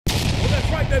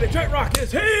Alright, Daddy, J-Rocc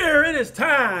is here. It is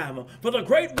time for the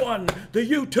great one, the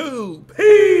YouTube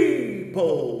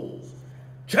People's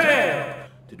Champ,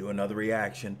 to do another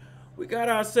reaction. We got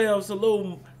ourselves a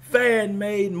little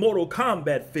fan-made Mortal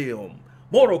Kombat film.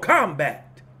 Mortal Kombat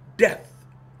Deathright.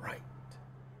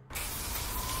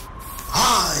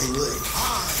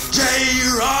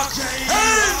 J-Rocc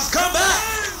has come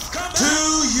back to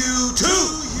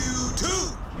YouTube.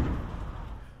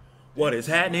 What is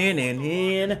happening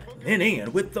in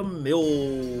with the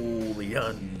millions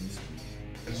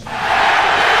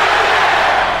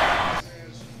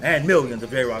and millions of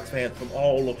J-Rocc fans from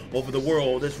all over the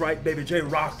world? That's right, baby,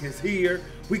 J-Rocc is here.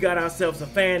 We got ourselves a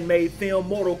fan-made film,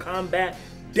 Mortal Kombat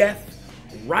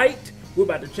Deathright. We're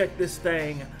about to check this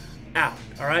thing out.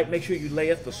 All right, make sure you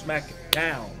lay us the smack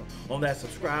down on that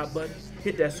subscribe button.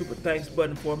 Hit that super thanks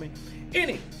button for me.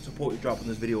 Any support you drop on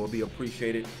this video will be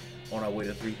appreciated on our way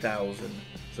to 3,000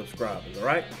 subscribers. All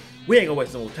right, we ain't gonna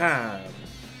waste no more time.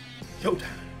 Showtime.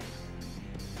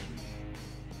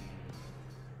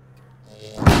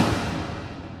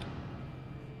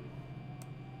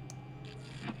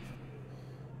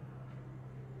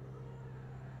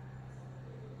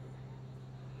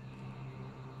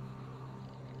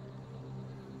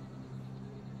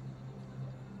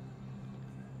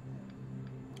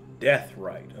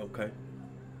 Deathright, okay.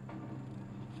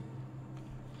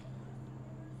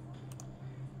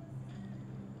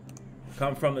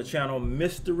 Come from the channel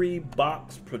Mystery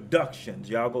Box Productions.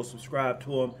 Y'all go subscribe to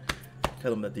them.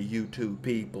 Tell them that the YouTube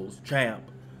People's Champ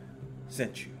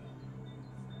sent you.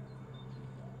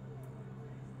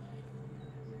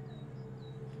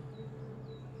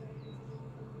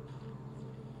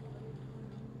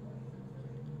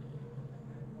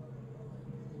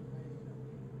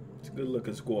 It's a good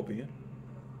looking scorpion.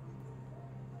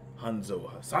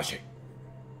 Hanzo Hasashi.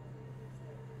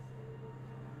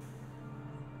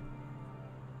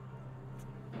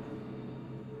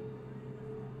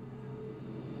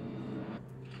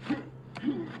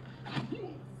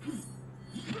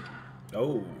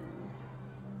 Oh.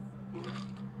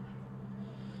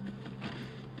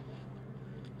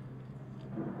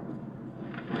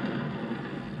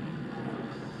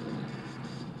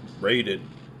 Rated.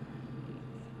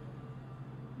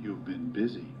 You've been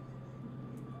busy.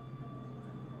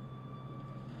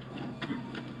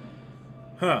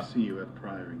 Huh. I see you have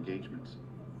prior engagements.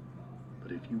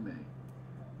 But if you may,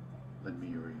 lend me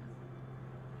your ear.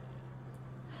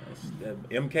 That's that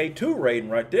MK2 rating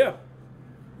right there.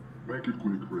 Make it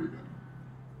quick, Raiden.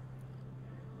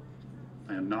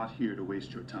 I am not here to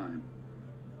waste your time.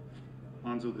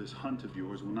 Hanzo, this hunt of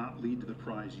yours will not lead to the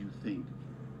prize you think.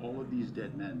 All of these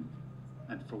dead men.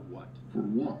 And for what? For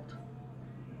what?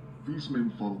 These men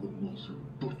follow the laws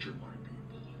and butcher my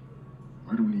people.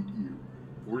 I don't need you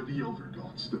or the Elder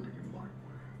God stepping in my way.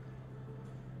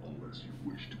 Unless you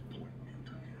wish to point me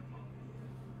to him.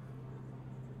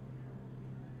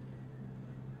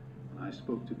 When I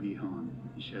spoke to Bihan,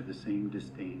 he shared the same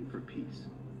disdain for peace.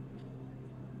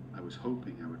 I was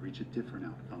hoping I would reach a different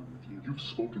outcome with you. You've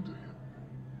spoken to him.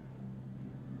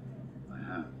 I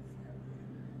have.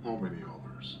 How many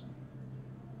others?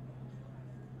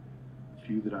 A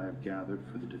few that I have gathered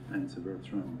for the defense of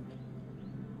Earthrealm.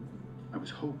 I was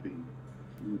hoping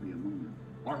you would be among them.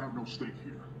 I have no stake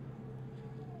here.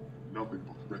 Nothing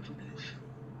but retribution.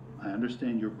 I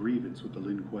understand your grievance with the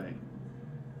Lin Kuei.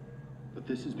 But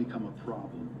this has become a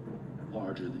problem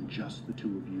larger than just the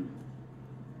two of you.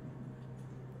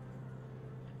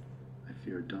 I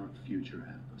fear a dark future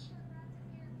ahead of us.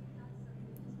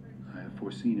 I have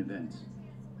foreseen events.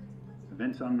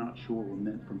 Events I'm not sure were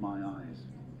meant for my eyes.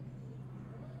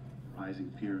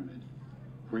 Rising pyramid,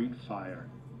 great fire,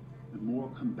 and more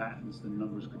combatants than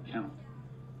numbers could count.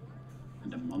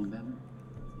 And among them,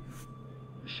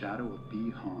 the shadow of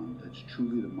Bihan that's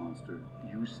truly the monster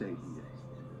you say he is.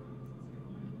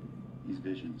 These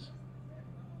visions.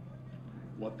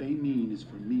 What they mean is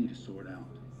for me to sort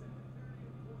out.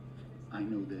 I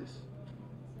know this.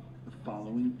 The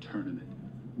following tournament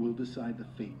will decide the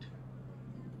fate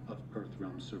of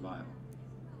Earthrealm's survival.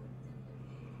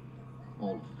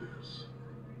 All of this.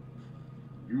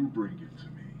 You bring it to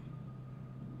me.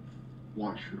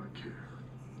 Why should I care?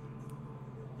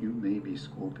 You may be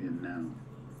Scorpion now,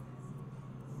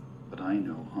 but I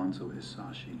know Hanzo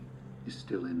Hasashi is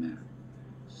still in there.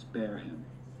 Spare him,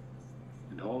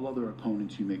 and all other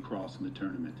opponents you may cross in the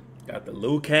tournament. Got the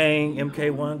Liu Kang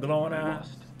MK1 glowing eyes.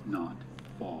 Must not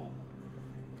fall.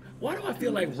 Why do I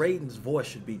feel like Raiden's voice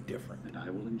should be different? And I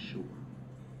will ensure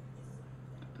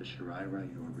that the Shiraira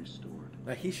you are restored.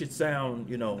 Like he should sound,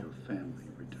 you know, your family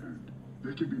returned.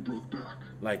 They can be brought back.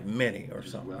 Like many or It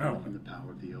is something. well I don't within know. the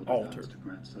power of the Elder Altered. Gods to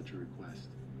grant such a request.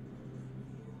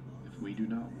 If we do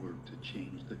not work to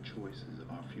change the choices of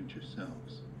our future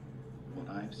selves, what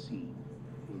I've seen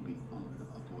will be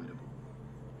unavoidable.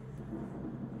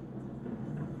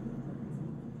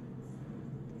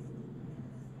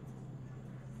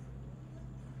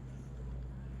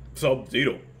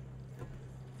 Sub-Zero.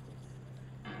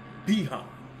 Behind.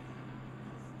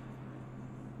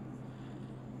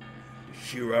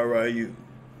 Shirarayu.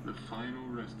 The final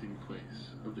resting place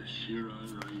of the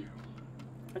Shirarayu.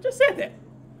 I just said that.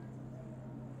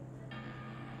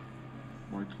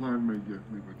 My clan may yet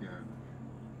live again.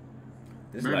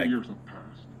 This is Many like years have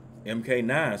passed. MK9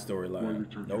 Why storyline.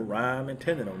 return No here? rhyme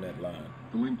intended on that line.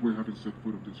 The Linkway haven't set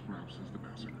foot on this ground since the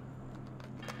massacre.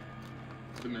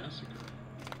 The massacre.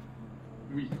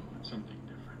 We call it something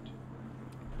different.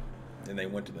 Then they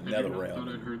went to the Have you not Netherrealm. thought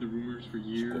I'd heard the rumors for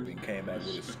years? Scorpion came back The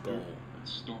with his specter skull. that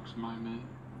stalks my men.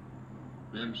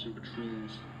 Vanishing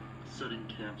patrols, setting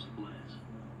camps ablaze.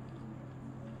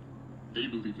 They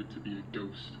believe it to be a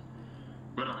ghost,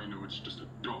 but I know it's just a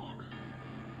dog.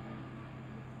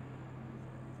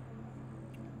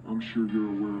 I'm sure you're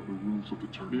aware of the rules of the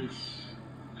tournament. This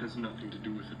has nothing to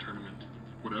do with the tournament.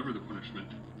 Whatever the punishment,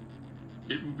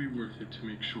 it will be worth it to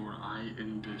make sure I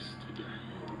end this today.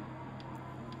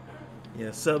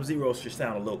 Yeah, Sub-Zero should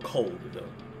sound a little colder though.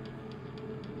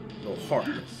 A little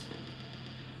heartless.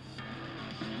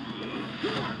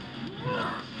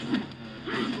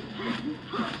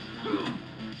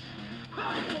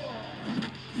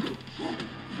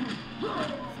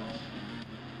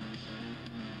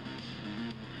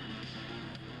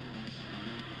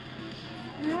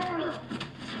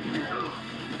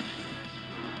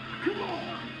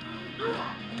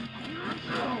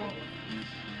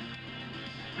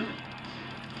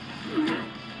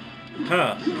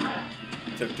 Huh.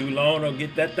 Took too long to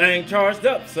get that thing charged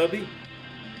up, Subby.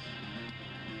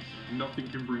 Nothing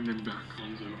can bring them back,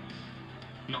 Hanzo.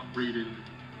 Not Raiden,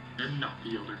 and not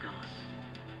the Elder Gods.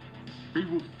 They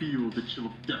will feel the chill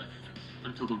of death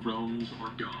until the realms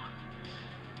are gone.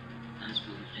 As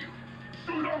will you.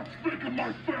 Do not speak of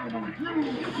my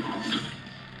family!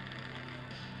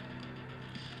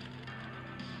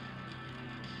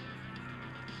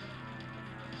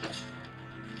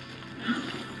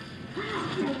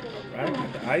 Right,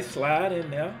 got the ice slide in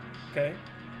there. Okay.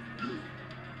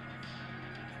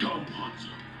 Come, Hanzo.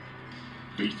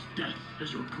 Face death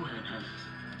as your clan has.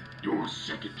 Your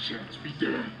second chance be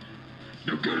dead.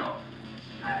 Now get up.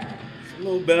 It's a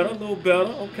little better, a little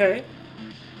better. Okay.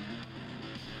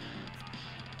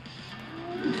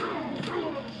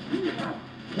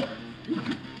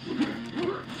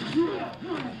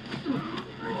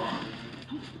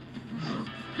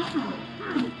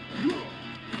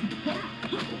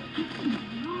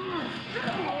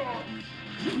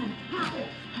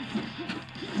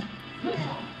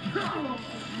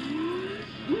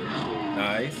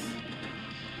 Nice.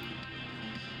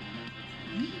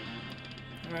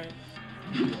 All right.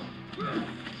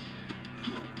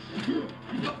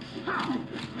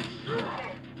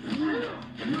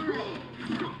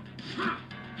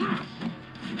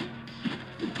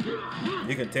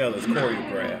 You can tell it's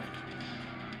choreographed.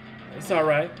 It's all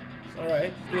right. It's all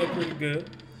right. Still pretty good.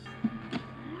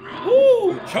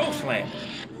 Ooh, choke slam.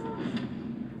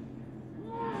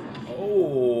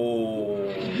 Oh.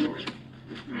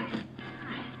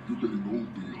 You're getting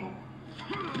old, Behan.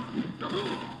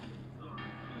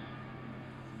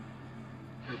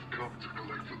 You've come to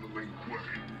collect from the Linkway,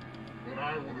 but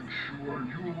I will ensure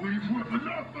you leave with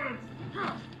nothing!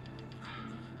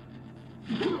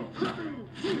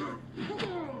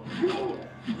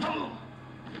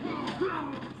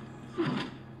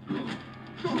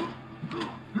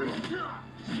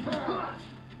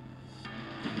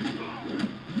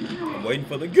 I'm waiting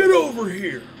for the get over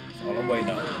here. That's all I'm waiting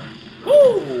on.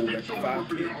 Woo! That's a 5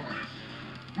 kick.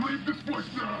 Leave this place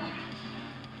now!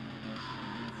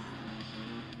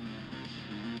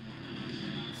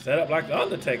 Set up like the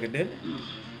Undertaker, didn't it?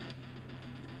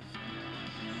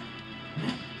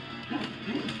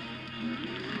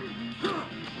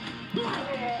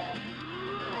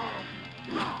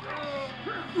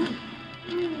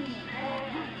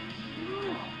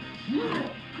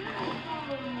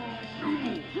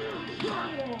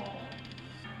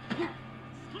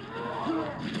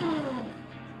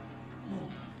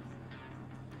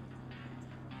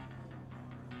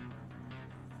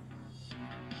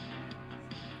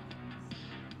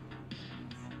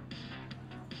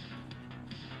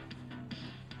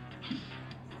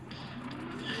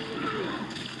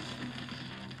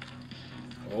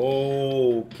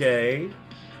 Okay.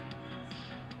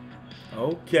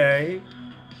 Okay.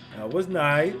 That was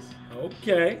nice.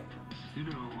 Okay. You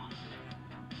know,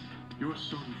 your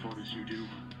son fought as you do.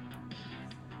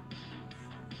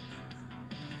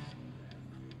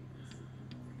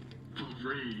 Full of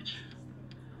rage,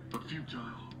 but futile,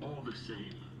 all the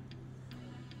same.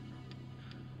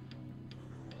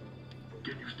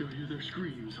 Can you still hear their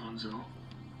screams, Hanzo?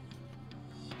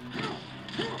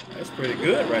 That's pretty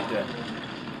good right there.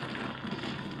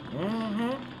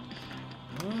 Mm-hmm.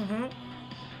 Mm-hmm.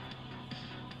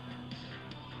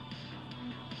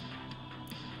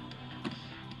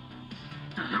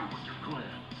 To hell with your clan.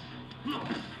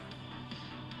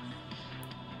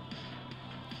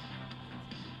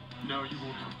 Now you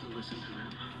won't have to listen to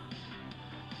them.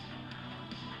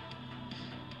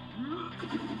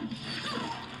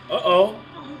 Uh-oh.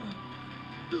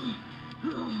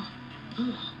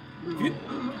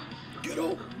 Get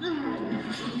over.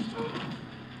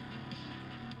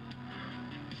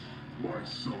 My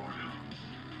son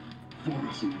fought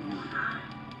as a warrior,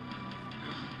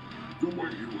 the way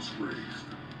he was raised.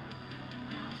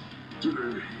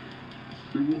 Today,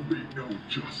 there will be no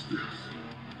justice.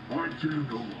 I can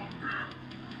no longer.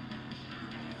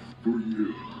 For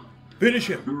you, Finish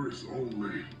him. there is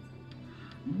only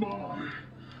my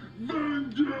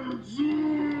vengeance.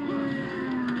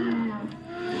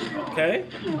 Okay.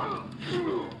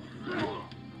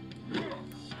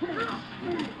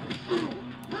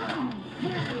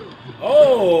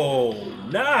 Oh,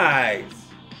 nice.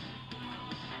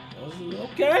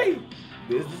 Okay.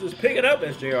 Business is picking up,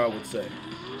 as JR would say.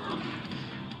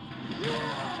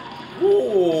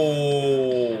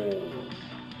 Ooh.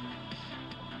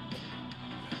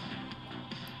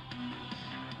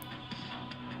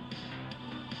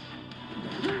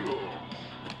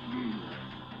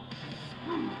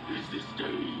 Is this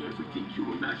day everything you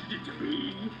imagined it to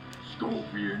be,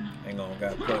 Scorpion? Hang on,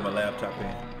 gotta plug my laptop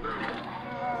in.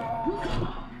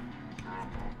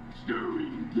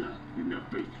 Staring death in the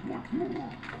face once more.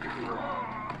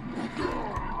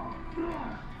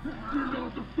 You're not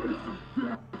the face of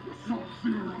death,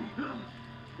 Sub-Zero.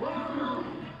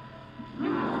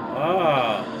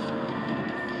 Ah.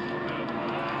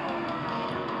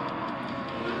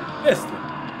 Missed it.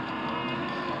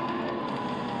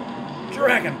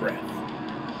 Dragon breath.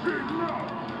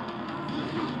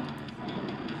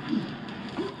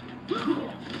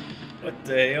 What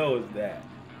the hell is that?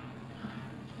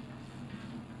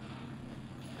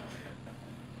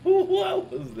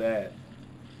 What was that?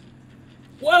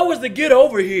 What was the get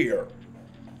over here?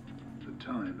 The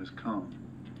time has come.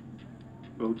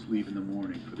 Boats leave in the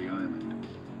morning for the island.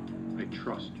 I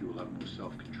trust you will have more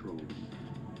self-control.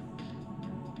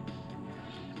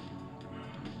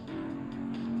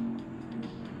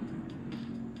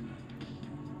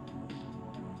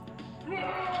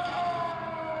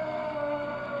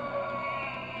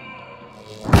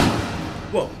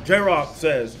 Well, J-Rocc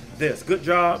says this. Good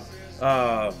job.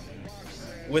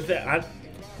 With that,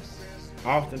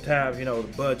 oftentimes, you know,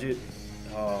 the budget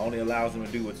only allows them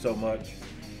to do it so much.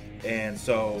 And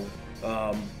so,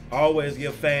 always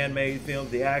give fan-made films,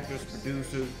 the actors,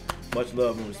 producers, much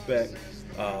love and respect.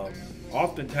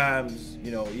 Oftentimes,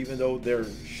 you know, even though they're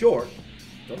short,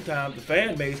 sometimes the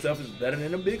fan-made stuff is better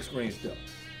than the big screen stuff.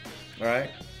 All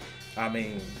right? I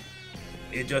mean,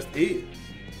 it just is.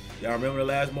 Y'all remember the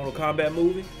last Mortal Kombat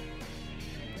movie?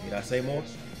 Did I say more?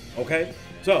 Okay.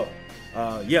 So,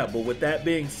 yeah, but with that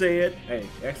being said, hey,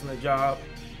 excellent job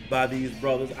by these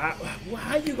brothers.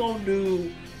 How you gonna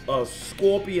do a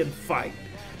Scorpion fight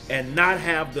and not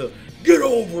have the get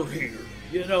over here?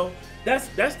 You know,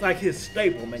 that's like his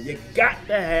staple, man. You got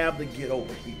to have the get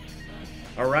over here.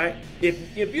 All right.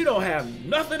 If you don't have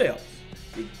nothing else,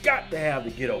 you got to have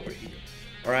the get over here.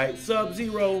 All right.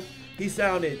 Sub-Zero, he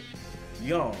sounded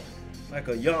young, like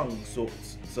a young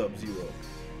Sub-Zero.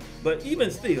 But even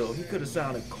still, he could have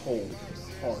sounded cold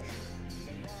and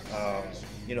harsh.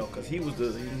 You know, because he's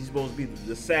supposed to be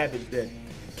the savage that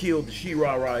killed the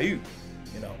She-Ra Ryu,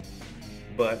 you know.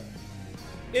 But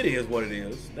it is what it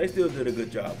is. They still did a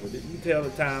good job with it. You can tell the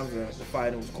times the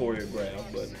fighting was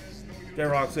choreographed, but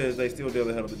J-Rocc says they still did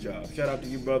a hell of a job. Shout out to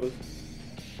you, brothers.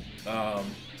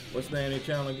 What's the name of their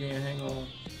channel again? Hang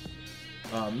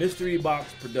on. Mystery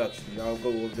Box Productions. Y'all go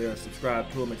over there and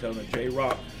subscribe to them and tell them that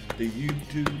J-Rocc, the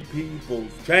YouTube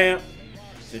people's champ,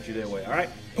 sent you their way. All right?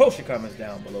 Post your comments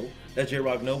down below. Let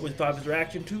J-Rocc know what you thought of his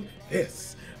reaction to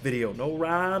this video. No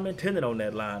rhyme intended on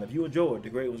that line. If you enjoyed the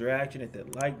great was reaction, hit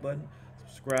that like button,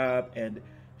 subscribe, and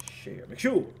share. Make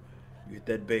sure you hit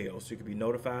that bell so you can be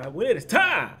notified when it is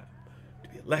time to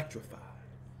be electrified.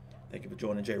 Thank you for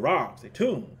joining J-Rocc. Stay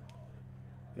tuned.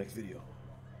 Next video.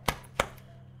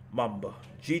 Mamba,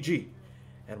 GG,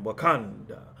 and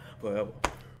Wakanda forever.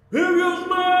 If you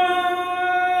smile,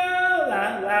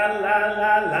 la la la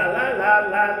la la la la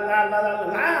la la la la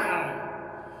la.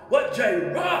 What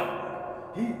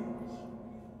J-Rocc? He